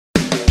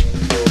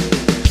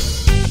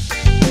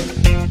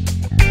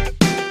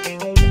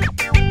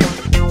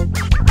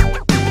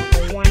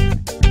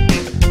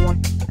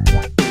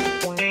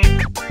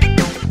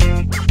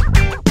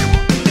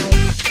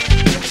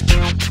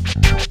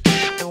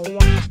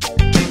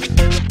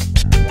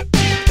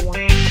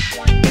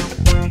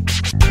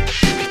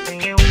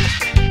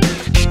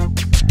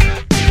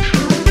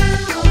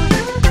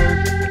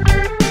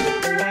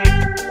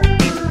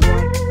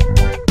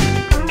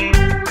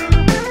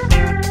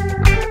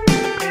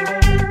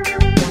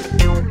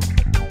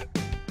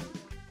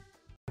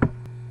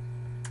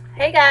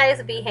Hey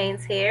guys, B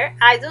Haynes here.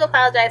 I do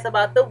apologize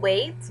about the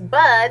wait,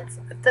 but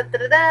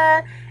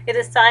it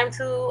is time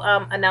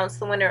to announce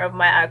the winner of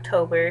my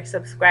October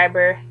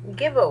subscriber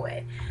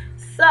giveaway.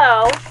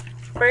 So,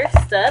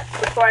 first up,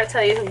 before I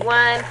tell you who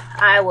won,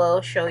 I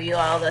will show you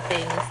all the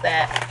things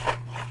that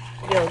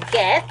you'll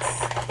get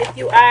if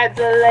you are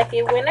the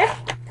lucky winner.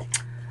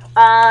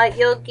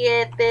 You'll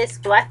get this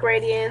Black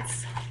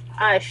Radiance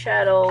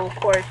eyeshadow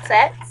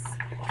quartet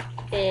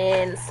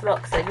in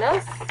Smoke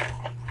Signals.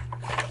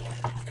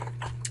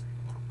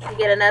 You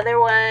get another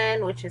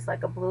one, which is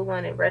like a blue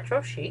one in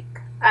Retro Chic.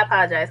 I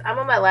apologize. I'm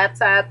on my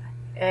laptop,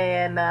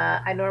 and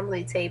I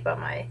normally tape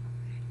on my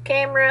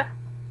camera,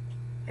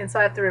 and so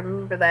I have to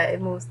remember that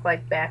it moves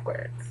like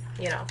backwards.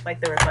 You know,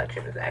 like the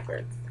reflection is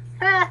backwards.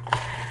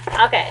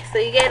 Okay, so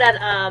you get an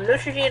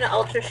Neutrogena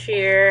Ultra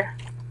Sheer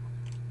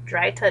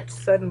Dry Touch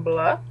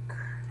Sunblock,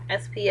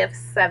 SPF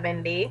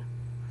 70.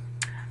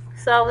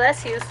 So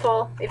that's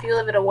useful if you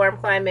live in a warm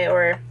climate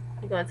or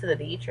you're going to the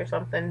beach or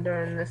something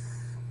during this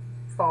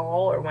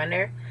fall or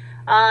winter.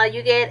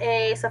 You get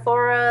a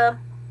Sephora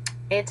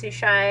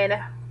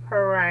Anti-Shine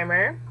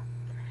Primer.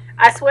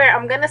 I swear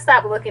I'm gonna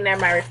stop looking at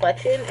my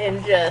reflection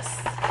and just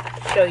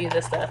show you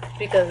the stuff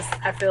because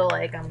I feel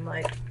like I'm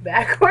like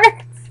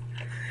backwards.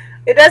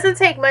 It doesn't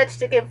take much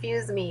to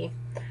confuse me.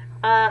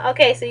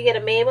 Okay, so you get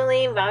a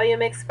Maybelline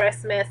Volume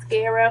Express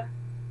Mascara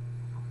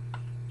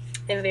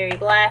in Very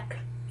Black,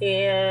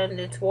 and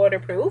it's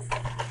waterproof.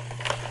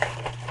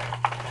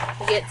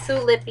 You get two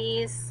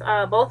lippies,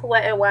 both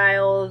Wet n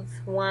Wilds.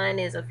 One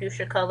is a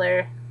fuchsia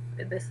color.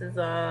 This is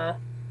a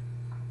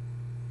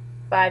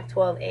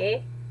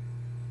 512A.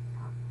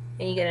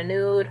 And you get a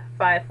nude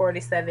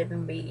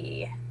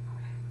 547B.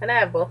 And I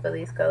have both of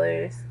these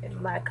colors in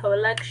my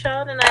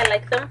collection, and I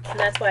like them, and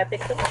that's why I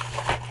picked them.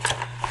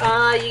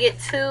 You get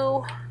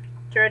two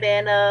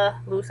Jordana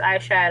loose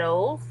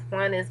eyeshadows.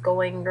 One is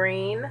Going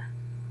Green,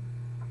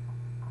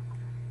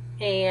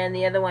 and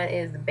the other one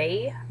is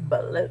Bay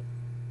Blue.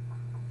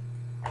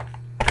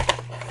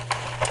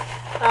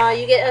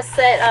 You get a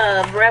set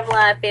of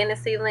Revlon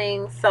Fantasy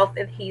Link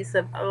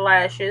self-adhesive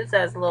lashes. It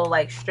has little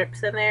like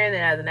strips in there, and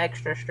then it has an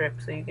extra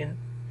strip so you can,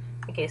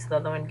 in case the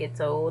other one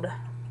gets old.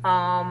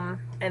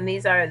 And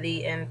these are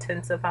the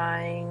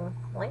intensifying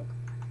link.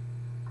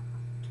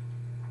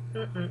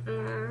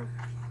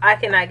 I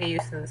cannot get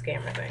used to this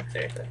camera thing,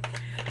 seriously.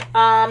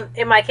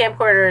 And my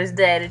camcorder is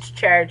dead, it's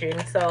charging,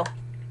 so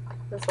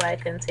that's why I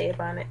couldn't tape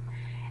on it.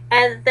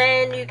 And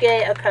then you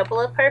get a couple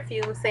of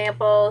perfume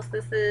samples.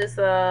 This is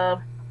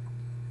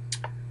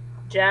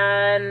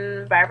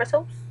John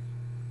Barbatos.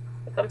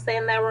 If I'm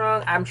saying that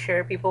wrong, I'm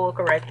sure people will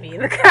correct me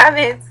in the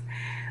comments.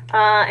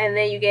 And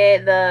then you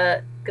get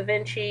the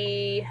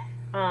Givenchy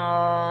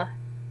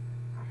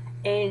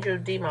Angel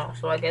Demo.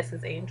 So I guess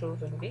it's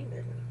Angels and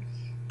Demons.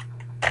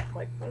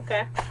 Like,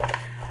 okay.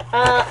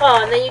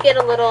 Oh, and then you get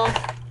a little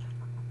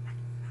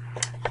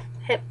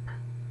hip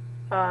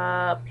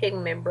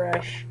pigment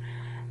brush.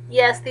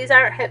 Yes, these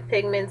aren't hip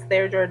pigments,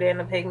 they're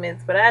Jordana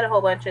pigments, but I had a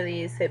whole bunch of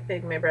these hip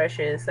pigment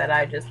brushes that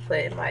I just put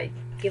in my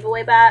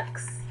giveaway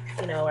box,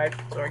 you know,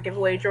 or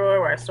giveaway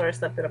drawer where I store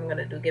stuff that I'm going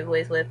to do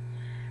giveaways with.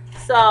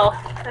 So,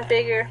 I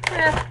figure,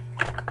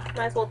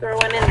 might as well throw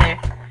one in there.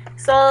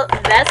 So,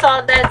 that's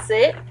all, that's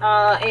it.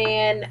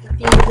 And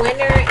the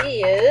winner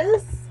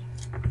is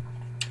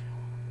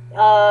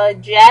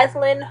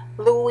Jaslyn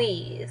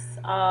Louise.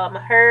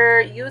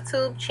 Her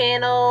YouTube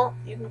channel,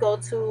 you can go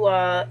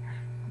to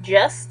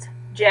Just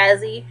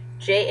Jazzy,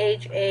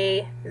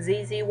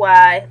 JHAZZY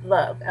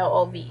Love,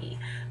 LOVE.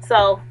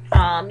 So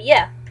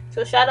yeah,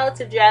 so shout out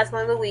to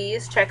Jaslyn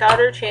Louise. Check out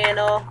her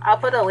channel. I'll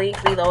put a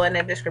link below in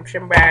the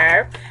description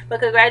bar.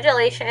 But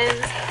congratulations.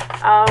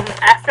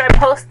 After I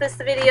post this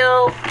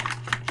video,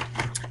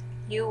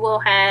 you will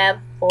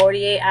have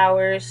 48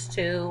 hours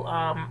to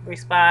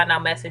respond. I'll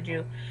message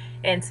you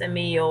and send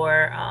me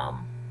your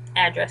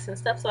address and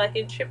stuff so I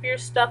can ship your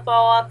stuff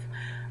off.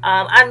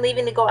 I'm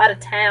leaving to go out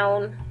of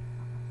town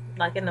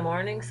like in the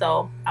morning,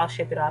 so I'll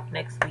ship it off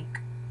next week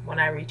when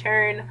I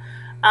return.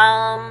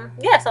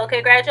 Yeah, so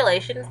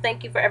congratulations.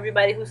 Thank you for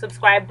everybody who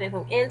subscribed and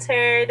who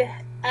entered.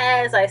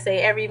 As I say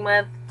every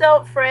month,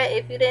 don't fret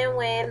if you didn't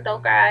win.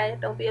 Don't cry,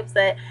 don't be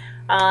upset.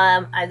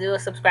 I do a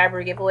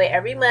subscriber giveaway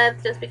every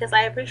month just because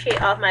I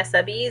appreciate all of my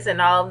subbies and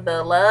all of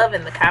the love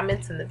and the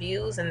comments and the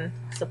views and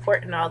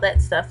support and all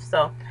that stuff.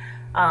 So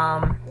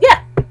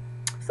yeah,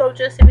 so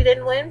just if you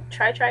didn't win,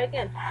 try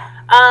again.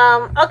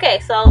 Okay,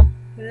 so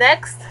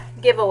next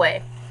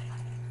giveaway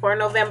for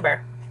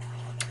November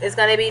is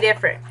going to be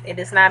different. It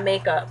is not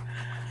makeup.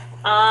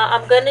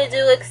 I'm going to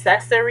do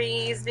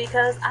accessories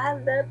because I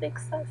love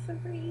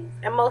accessories.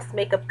 And most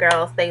makeup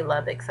girls, they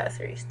love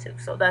accessories too.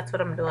 So that's what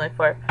I'm doing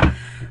for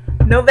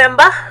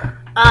November.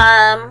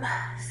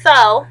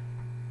 So,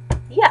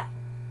 yeah.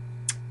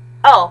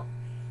 Oh,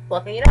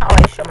 look, you know how I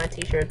always show my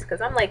t-shirts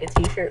because I'm like a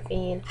t-shirt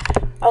fiend.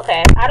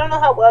 Okay, I don't know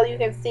how well you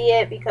can see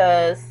it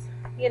because,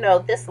 you know,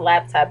 this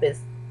laptop is,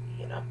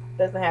 you know,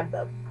 doesn't have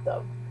the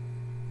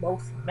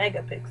most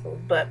megapixels,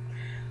 but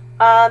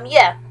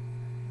yeah,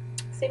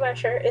 See my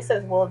shirt? It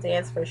says "We'll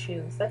Dance for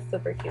Shoes." That's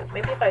super cute.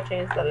 Maybe if I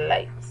change the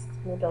lights,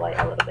 move the light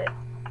a little bit.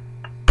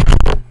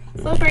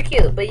 Super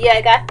cute. But yeah,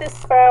 I got this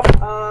from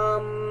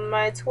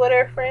my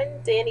Twitter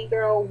friend Danny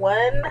Girl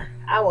 1.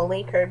 I will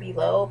link her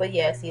below. But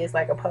yeah, she is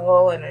like a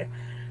pole and a,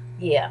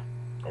 yeah,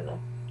 you know,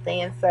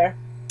 dancer.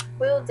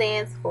 We'll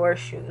Dance for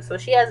Shoes. So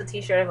she has a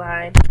t-shirt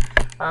line.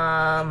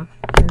 And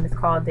it's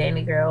called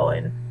Danny Girl,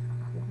 and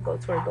you can go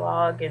to her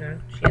blog, and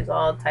she has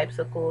all types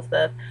of cool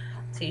stuff.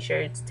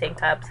 T-shirts, tank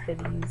tops,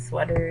 hoodies,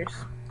 sweaters,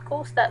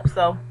 cool stuff.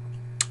 So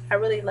I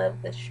really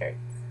love this shirt.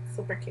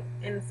 Super cute,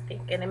 and it's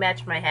pink, and it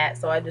matched my hat,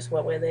 so I just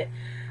went with it.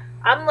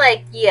 I'm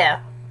like, yeah,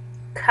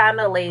 kind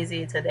of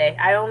lazy today.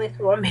 I only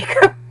threw on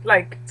makeup,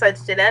 like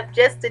touched it up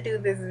just to do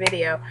this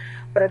video,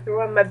 but I threw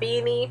on my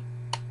beanie.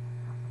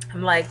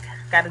 I'm like,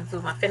 gotta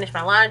finish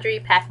my laundry,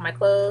 pack my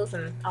clothes,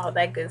 and all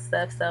that good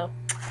stuff. So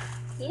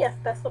yeah,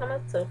 that's what I'm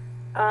up to.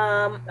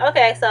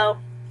 Okay, so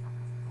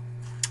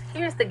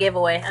here's the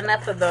giveaway.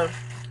 Enough of the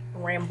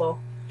ramble.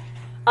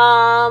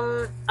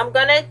 I'm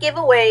gonna give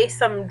away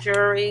some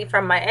jewelry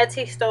from my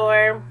Etsy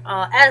store,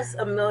 as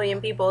a million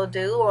people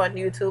do on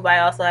YouTube. I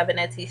also have an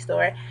Etsy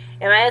store,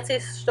 and my Etsy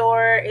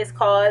store is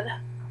called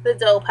The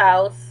Dope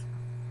House.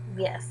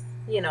 Yes,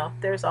 you know,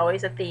 there's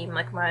always a theme.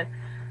 Like my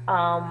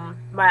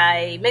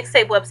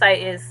mixtape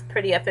website is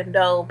Pretty Effin'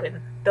 Dope, and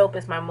dope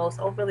is my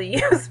most overly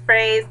used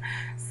phrase.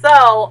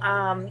 So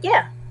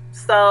yeah,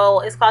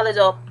 so it's called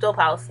The Dope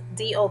House.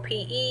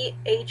 DOPEHAUSE.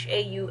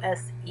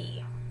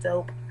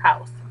 Dope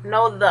House.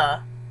 No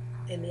the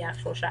in the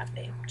actual shop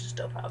name, just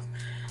Dope House.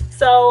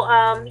 So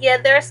yeah,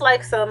 there's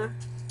like some,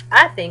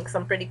 I think,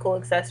 some pretty cool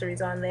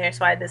accessories on there.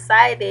 So I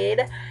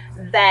decided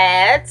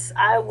that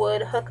I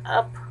would hook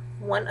up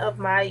one of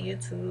my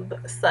YouTube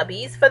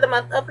subbies for the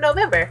month of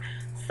November.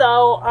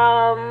 So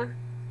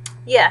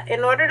yeah,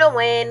 in order to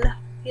win,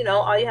 you know,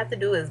 all you have to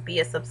do is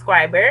be a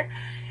subscriber.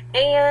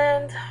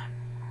 And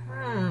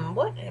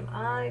what am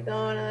I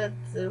gonna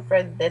do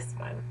for this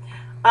one?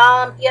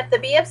 You have to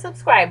be a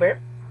subscriber.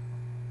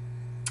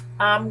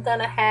 I'm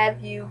gonna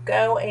have you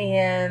go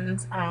and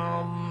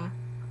I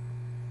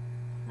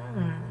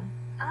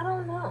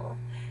don't know.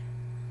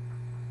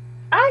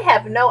 I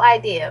have no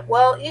idea.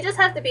 Well, you just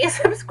have to be a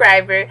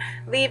subscriber.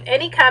 Leave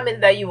any comment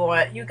that you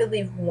want. You can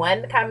leave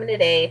one comment a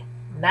day,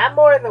 not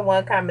more than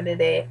one comment a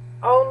day.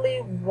 Only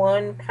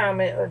one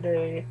comment a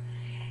day.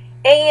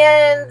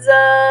 And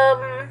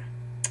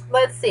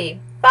let's see.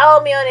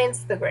 Follow me on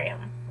Instagram.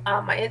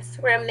 My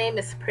Instagram name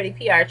is Pretty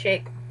PR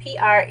Chick.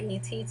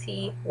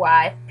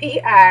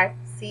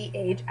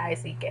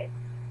 PrettyPrChick.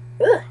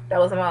 That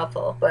was a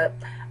mouthful, but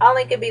I'll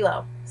link it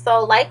below.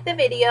 So like the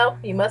video.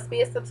 You must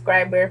be a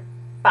subscriber.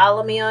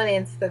 Follow me on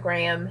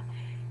Instagram.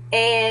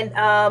 And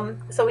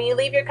so when you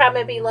leave your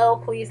comment below,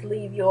 please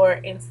leave your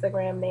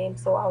Instagram name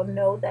so I'll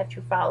know that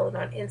you followed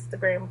on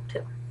Instagram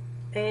too.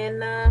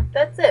 And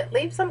that's it.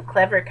 Leave some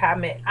clever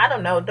comment. I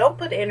don't know. Don't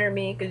put enter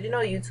me, because you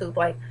know YouTube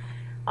like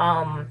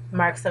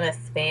marks them as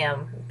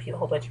spam. A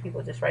whole bunch of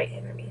people just write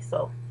enter me.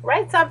 So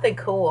write something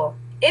cool.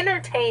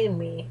 Entertain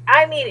me.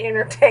 I need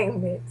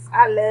entertainment.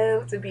 I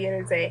love to be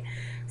entertained.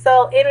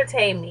 So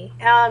entertain me.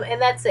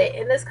 And that's it.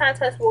 And this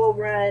contest will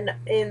run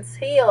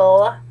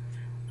until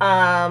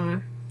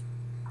the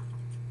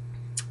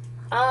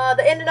end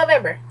of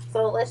November.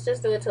 So let's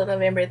just do it till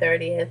November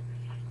 30th.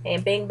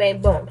 And bing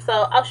bang boom.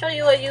 So I'll show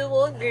you what you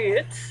will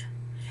get.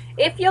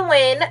 If you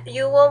win,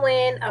 you will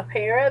win a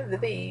pair of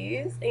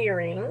these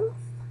earrings.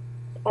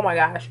 Oh my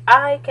gosh,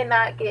 I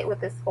cannot get with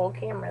this whole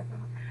camera.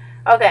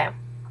 Okay,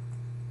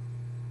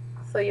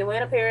 so you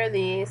win a pair of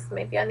these.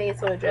 Maybe I need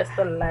to adjust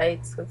the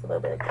lights because it's a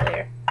little bit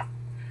clear.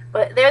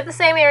 But they're the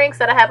same earrings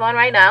that I have on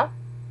right now.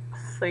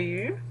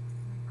 See?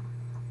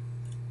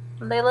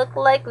 They look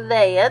like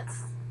that.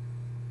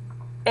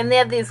 And they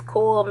have these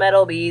cool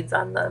metal beads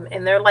on them.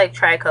 And they're like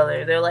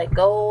tricolor. They're like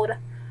gold,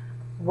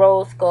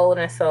 rose gold,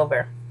 and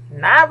silver.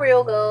 Not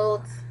real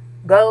gold.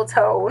 Gold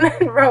tone.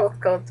 Rose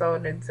gold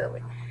tone and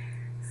silver.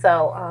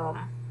 So,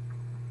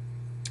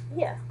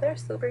 yeah, they're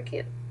super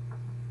cute.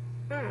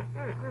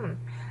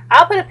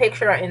 I'll put a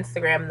picture on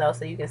Instagram, though,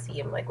 so you can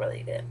see them, like,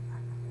 really good.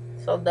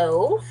 So,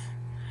 those.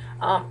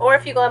 Or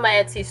if you go on my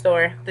Etsy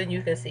store, then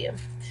you can see them,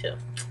 too.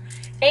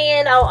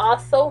 And I'll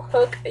also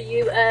hook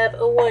you up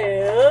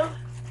with...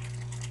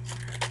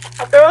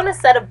 I'll throw in a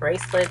set of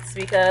bracelets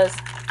because,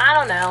 I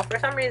don't know, for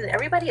some reason,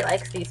 everybody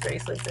likes these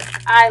bracelets.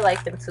 I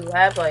like them, too.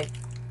 I have, like,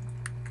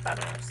 I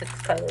don't know,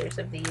 6 colors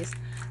of these.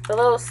 The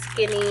little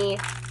skinny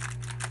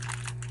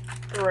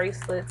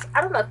bracelets. I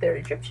don't know if they're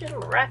Egyptian,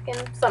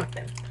 Moroccan,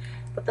 something.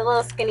 But the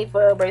little skinny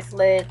foil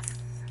bracelets,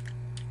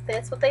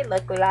 that's what they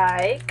look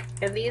like.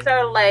 And these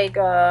are like,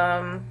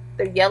 they're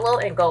yellow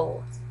and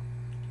gold.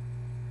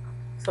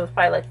 So it's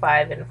probably like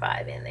 5 and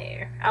 5 in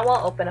there. I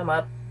won't open them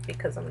up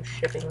because I'm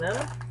shipping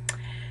them.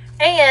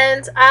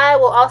 And I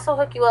will also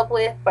hook you up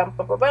with, I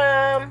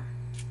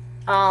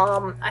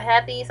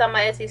have these on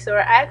my Etsy store.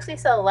 I actually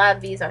sell a lot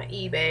of these on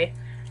eBay.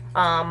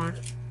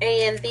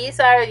 And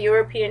these are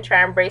European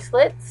charm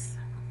bracelets,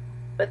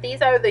 but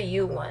these are the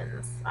U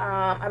ones.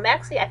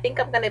 I think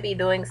I'm gonna be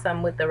doing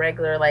some with the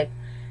regular, like,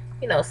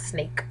 you know,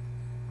 snake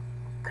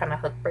kind of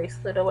hook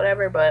bracelet or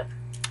whatever, but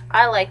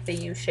I like the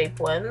U-shaped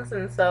ones,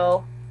 and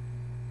so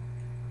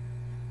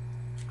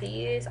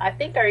these I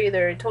think are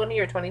either 20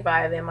 or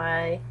 25 in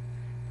my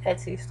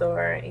Etsy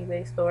store or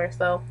eBay store.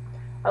 So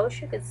I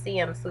wish you could see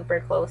them super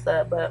close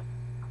up, but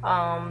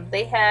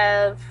they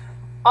have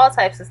all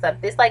types of stuff.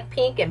 It's like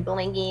pink and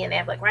blingy, and they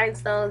have like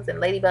rhinestones and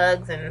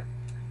ladybugs and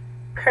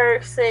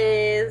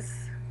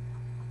purses.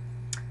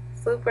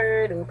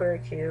 Super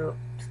duper cute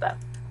stuff.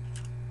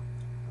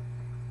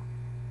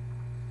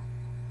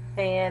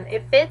 And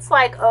it fits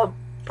like a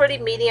pretty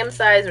medium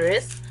sized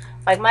wrist.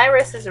 Like my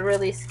wrist is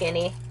really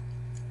skinny,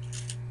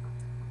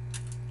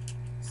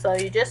 so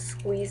you just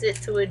squeeze it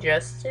to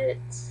adjust it.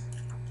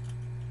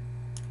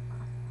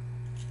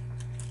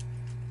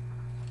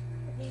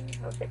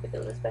 I wish I could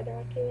do this better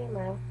on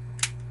camera.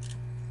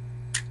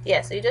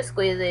 Yeah, so you just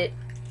squeeze it,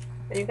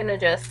 you can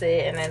adjust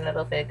it, and then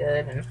it'll fit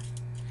good. And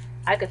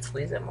I could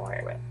squeeze it more,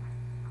 but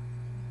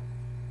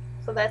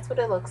so that's what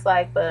it looks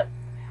like. But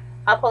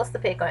I'll post the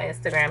pic on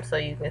Instagram so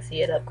you can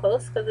see it up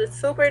close, because it's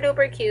super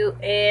duper cute.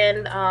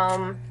 And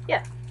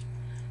yeah,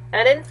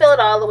 I didn't fill it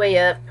all the way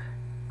up.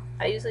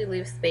 I usually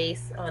leave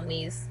space on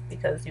these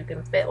because you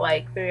can fit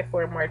like 3 or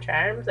 4 more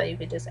charms that you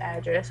could just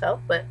add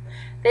yourself. But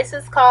this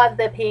is called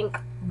the Pink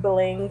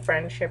Bling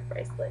Friendship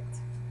Bracelet.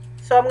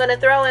 So I'm going to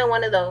throw in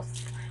one of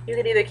those. You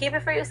could either keep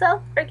it for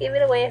yourself or give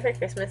it away for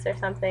Christmas or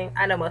something.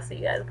 I know most of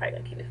you guys are probably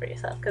going to keep it for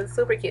yourself because it's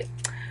super cute.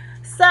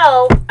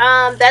 So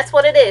that's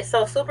what it is.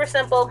 So super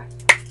simple.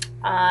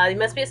 You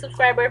must be a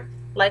subscriber.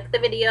 Like the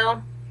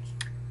video.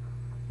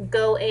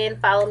 Go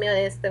and follow me on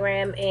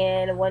Instagram.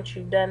 And once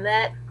you've done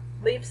that,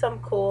 leave some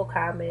cool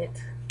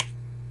comment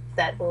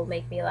that will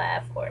make me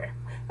laugh, or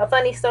a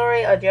funny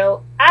story or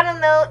joke. I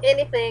don't know,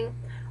 anything.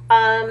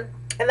 And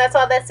that's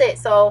all. That's it.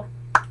 So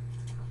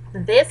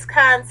this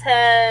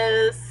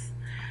contest,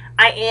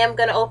 I am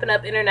gonna open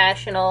up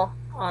international.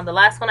 On the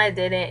last one I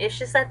didn't. It's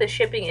just that the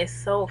shipping is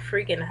so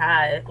freaking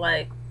high.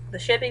 Like the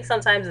shipping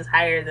sometimes is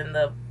higher than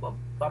the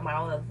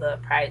amount of the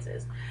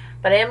prizes.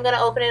 But I am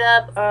gonna open it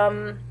up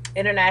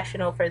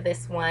international for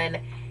this one.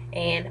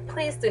 And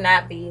please do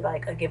not be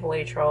like a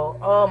giveaway troll.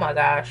 Oh my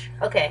gosh.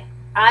 Okay,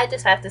 I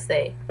just have to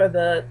say, for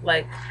the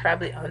like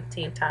probably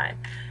umpteenth time,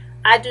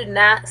 I do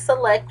not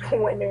select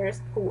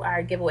winners who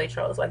are giveaway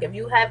trolls. Like if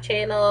you have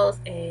channels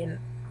and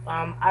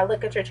I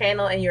look at your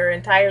channel and your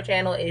entire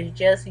channel is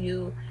just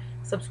you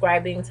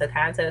subscribing to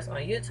contests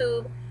on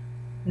YouTube,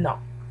 no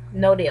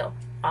deal.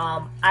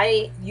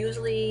 I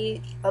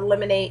usually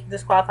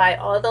disqualify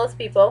all those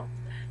people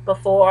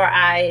before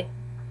I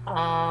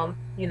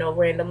you know,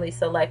 randomly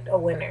select a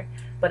winner.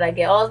 But I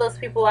get all those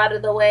people out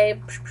of the way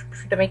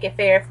to make it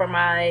fair for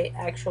my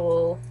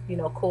actual, you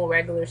know, cool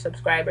regular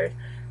subscribers.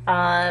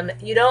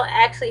 You don't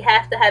actually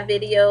have to have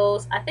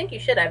videos. I think you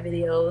should have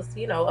videos,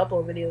 you know,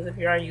 upload videos if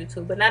you're on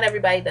YouTube, but not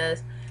everybody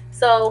does.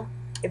 So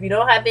if you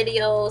don't have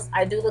videos,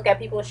 I do look at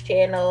people's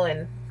channel,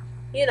 and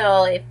you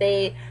know, if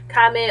they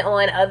comment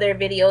on other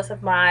videos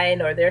of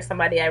mine, or there's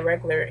somebody I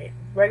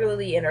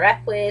regularly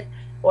interact with,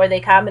 or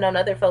they comment on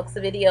other folks'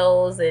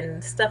 videos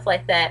and stuff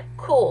like that,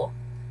 cool.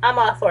 I'm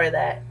all for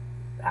that.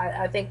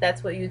 I think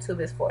that's what YouTube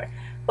is for.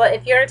 But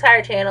if your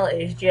entire channel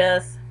is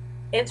just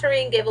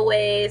entering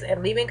giveaways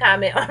and leaving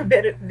comment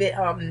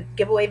on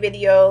giveaway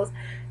videos,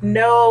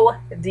 no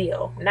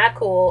deal. Not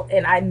cool.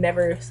 And I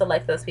never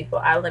select those people.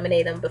 I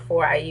eliminate them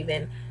before I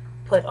even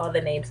put all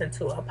the names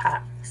into a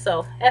pot.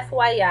 So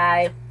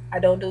FYI, I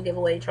don't do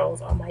giveaway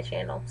trolls on my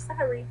channel.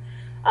 Sorry.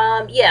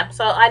 Yeah,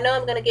 so I know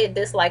I'm gonna get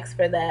dislikes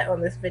for that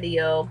on this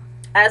video,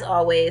 as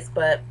always,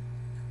 but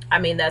I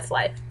mean, that's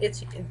life.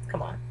 It's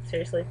come on,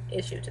 seriously,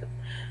 it's YouTube.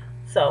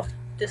 So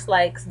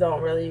dislikes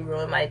don't really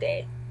ruin my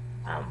day.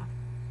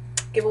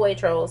 Giveaway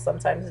trolls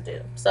sometimes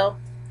do, so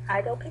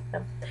I don't pick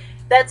them.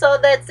 That's all.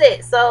 That's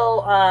it.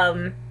 So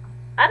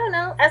I don't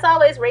know. As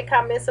always, rate,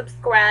 comment,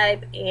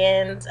 subscribe,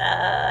 and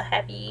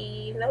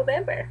happy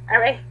November. All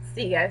right,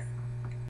 see you guys.